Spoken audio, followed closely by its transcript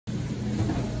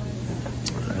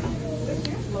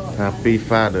Happy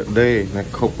Father Day. Nè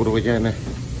khúc rồi chứ nè.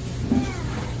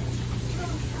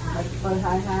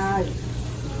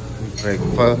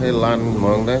 Breakfast hay lunch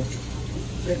mong đấy.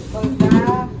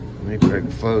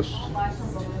 Breakfast.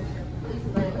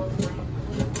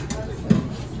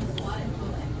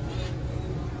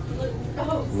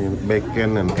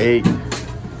 Bacon and egg.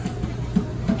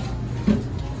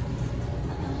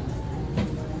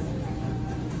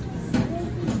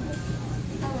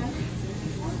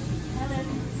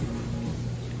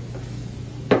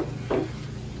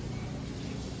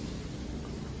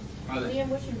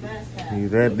 You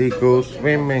ready to go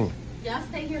swimming? Yeah,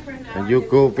 stay here for an hour. And you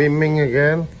go swimming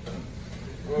again?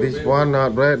 This one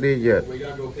not ready yet.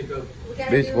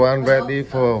 This one ready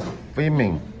for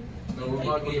swimming.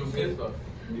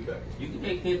 You can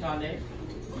take kids on there.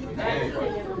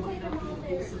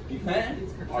 You can?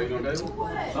 Are you going to do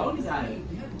it? Tony got it.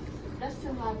 That's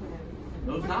too high for them.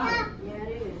 No, it's not. Yeah,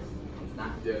 it is. It's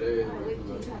not. Yeah, that is.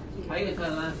 How you gonna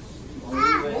cut line? We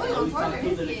talk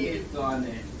to the kids go on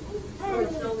there.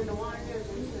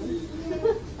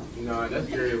 No, that's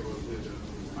very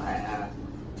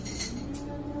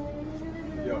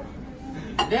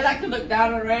Then I can look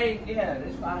down the rain. Yeah,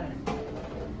 that's fine.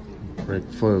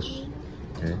 Breakfast.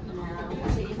 Okay.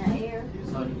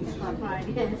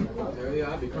 Yeah,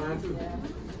 I'll be crying too.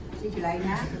 Did you like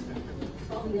that?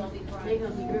 They're gonna be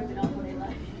gripping on what they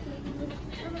like.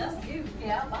 That's cute.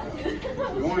 Yeah, I'm about to.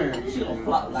 She gonna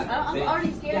flop like a I'm fish.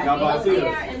 already scared. Y'all about to see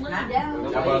Scared this? and looking down.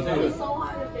 Y'all about to see It's this? so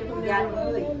hot up there. We got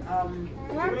really, the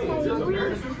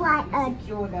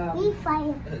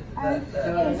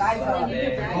lights on. The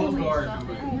Coast Guard.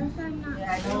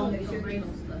 Yeah, I know, they should bring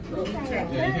Yeah, you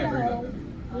can't bring that.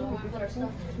 Put our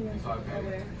stuff over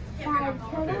there.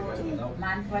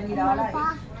 man $20.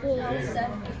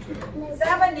 Seven.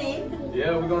 70.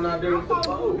 Yeah, we're going out there with the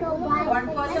boat. One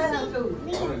person or two?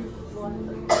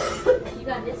 You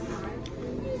got discount, right?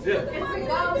 Yeah. There we go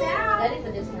now. That is a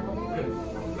discount.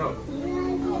 No.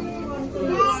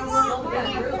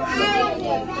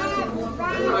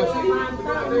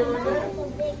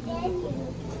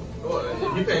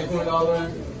 Oh, you paying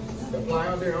 $20 to fly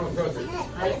out there? I don't trust it.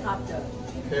 Helicopter.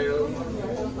 Hell.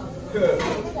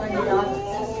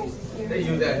 They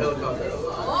use that helicopter a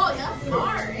lot. Oh, that's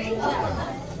smart. Ain't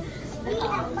that?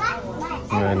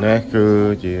 នេះគឺ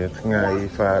ជាថ្ងៃ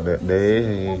Father Day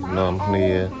ហើយនាំគ្នា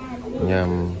ញ៉ាំ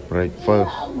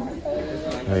breakfast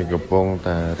ហើយកំពុង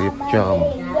តែរៀបចំ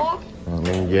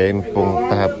នឹងយេនកំពុង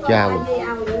តាបចៅ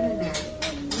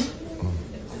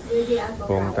កំ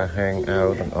ពុងតែ hang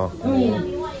out ទាំងអស់គ្នា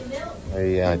ហើយ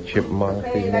អា chipmunk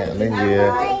ពីរនាក់នេះវា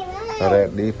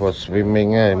ready for swimming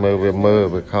ហើយមើល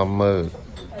វាខំមើល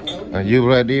Are you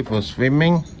ready for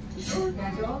swimming?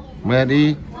 Ready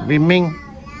swimming?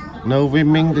 No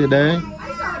swimming today?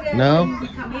 No?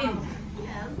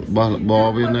 បោះបោ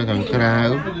វានៅខាងក្រៅ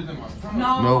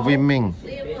No swimming.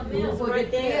 For the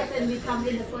day, and we come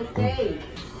in the first day.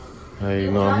 ហើយ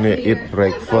នាំគ្នា eat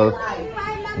breakfast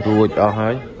រួចអស់ហើ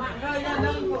យ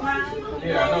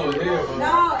Yeah, I know it's there, but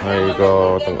ហើយក៏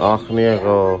ទាំងអស់គ្នា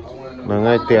ក៏នឹង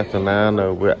ឲ្យទេសនានៅ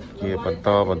វគ្គជាបន្ត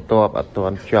បន្ទាប់អត់ទា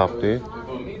ន់ចប់ទេ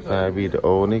តែវីដេ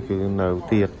អូនេះគឺនៅ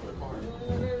ទៀត I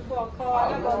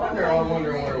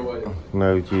wonder what.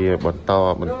 នៅជាបន្ត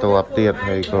បន្ទាប់ទៀត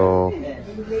ហើយក៏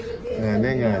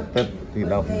នេះអាទិត្យទី 19 2022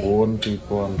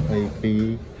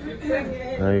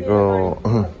 ហើយក៏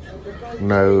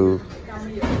នៅ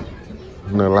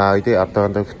ឡើយទេអត់ទា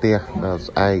ន់ទៅផ្ទះដល់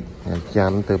ស្អែកច័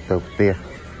ន្ទទៅផ្ទះ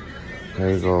ហើ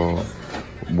យក៏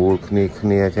បួលគ្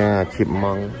នាចាអា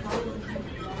chipmunk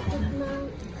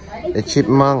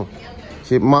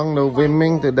no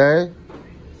swimming today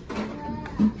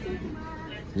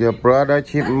your brother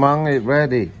chipmunk is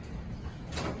ready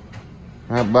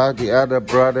how about the other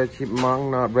brother chipmunk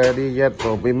not ready yet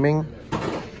for swimming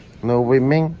no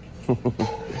swimming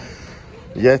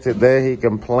yesterday he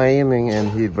complaining and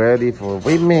he ready for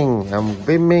swimming I'm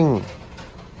swimming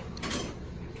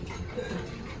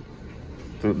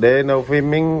today no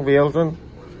swimming Wilson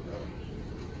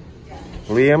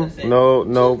Liam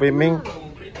no swimming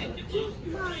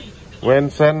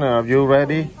Vincent are you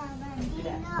ready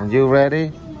are you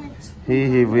ready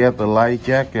he wear the light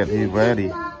jacket he ready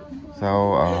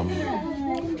so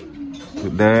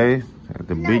today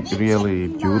the beach really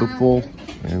beautiful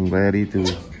and ready to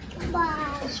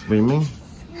swimming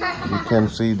you can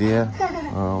see there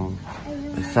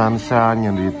the sunshine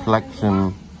and the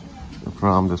reflection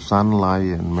from the sunlight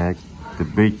and make the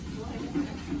beach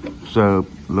so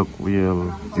look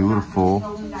real beautiful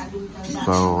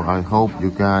so I hope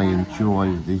you guys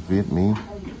enjoy this with me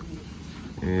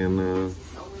and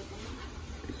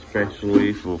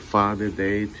especially for Father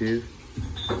Day too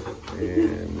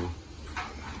and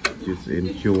just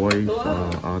enjoy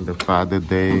on the Father's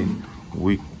Day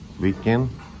weekend,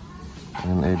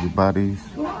 and everybody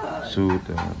should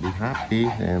be happy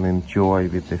and enjoy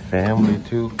with the family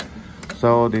too.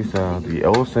 So this is the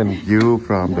ocean view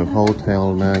from the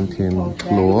hotel 19th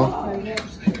floor,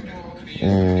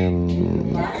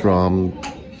 and from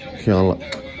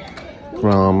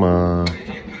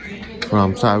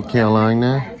South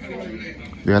Carolina,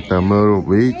 at the Myrtle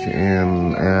Beach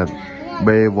and at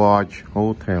Baywatch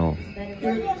Hotel.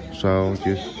 So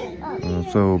just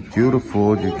so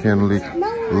beautiful. You can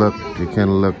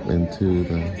look into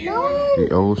the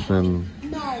ocean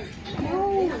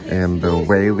and the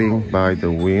waving by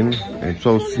the wind. It's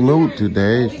so smooth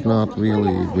today. It's not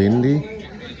really windy,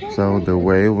 so the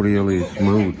wave really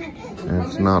smooth.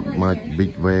 It's not much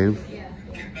big wave.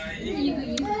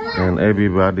 And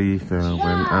everybody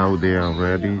went out there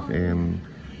already, and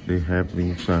they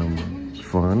having some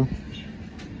fun.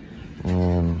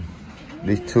 And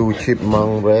these two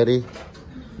chipmunk ready.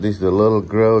 This the little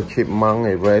girl chipmunk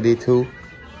is ready too.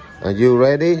 Are you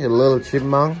ready, a little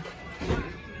chipmunk?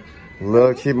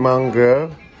 Little chipmunk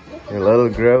girl, a little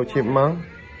girl chipmunk.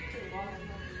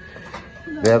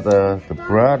 They're the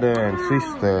brother and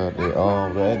sister. They all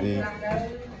ready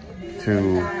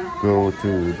to go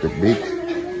to the beach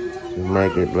to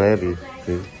make it ready.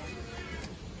 See?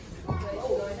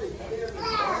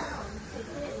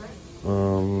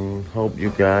 Hope you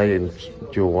guys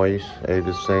enjoy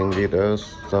everything with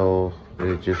us. So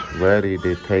they're just ready.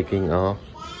 They're taking off,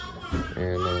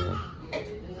 and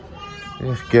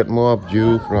let's get more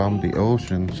view from the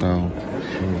ocean. So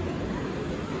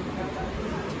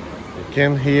you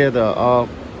can hear the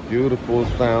beautiful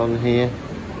sound here,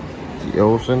 the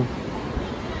ocean.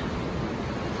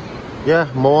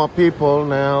 Yeah, more people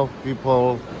now.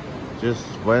 People just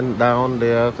went down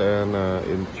there and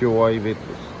enjoy with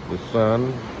the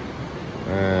sun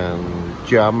and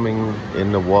jumping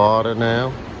in the water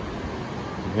now.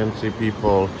 You can see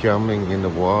people jumping in the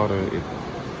water. It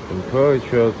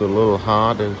temperatures a little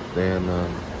hotter than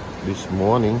this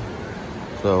morning.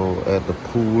 So at the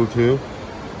pool too,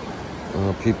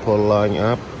 people line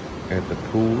up at the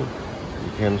pool.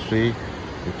 You can see.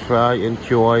 You try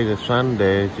enjoy the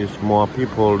Sunday. Just more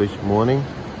people this morning,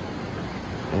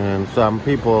 and some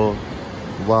people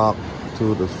walk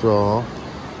to the shore.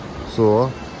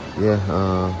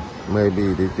 Yeah,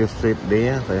 maybe they just sit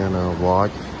there and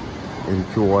watch,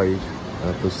 enjoy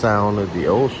the sound of the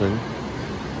ocean.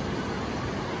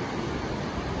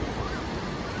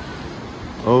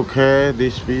 Okay,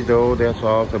 this video, that's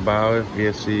all about it.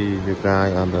 We'll see you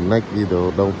guys on the next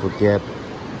video. Don't forget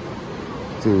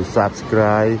to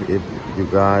subscribe if you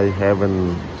guys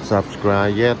haven't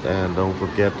subscribed yet, and don't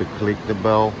forget to click the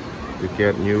bell to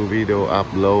get new video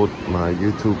upload my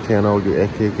YouTube channel, the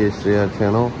AKK Share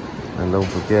channel, and don't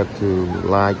forget to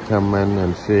like, comment,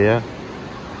 and share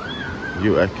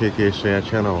your AKK Share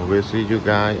channel. We'll see you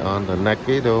guys on the next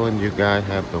video, and you guys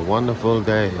have a wonderful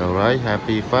day. All right,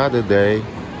 happy Father's Day.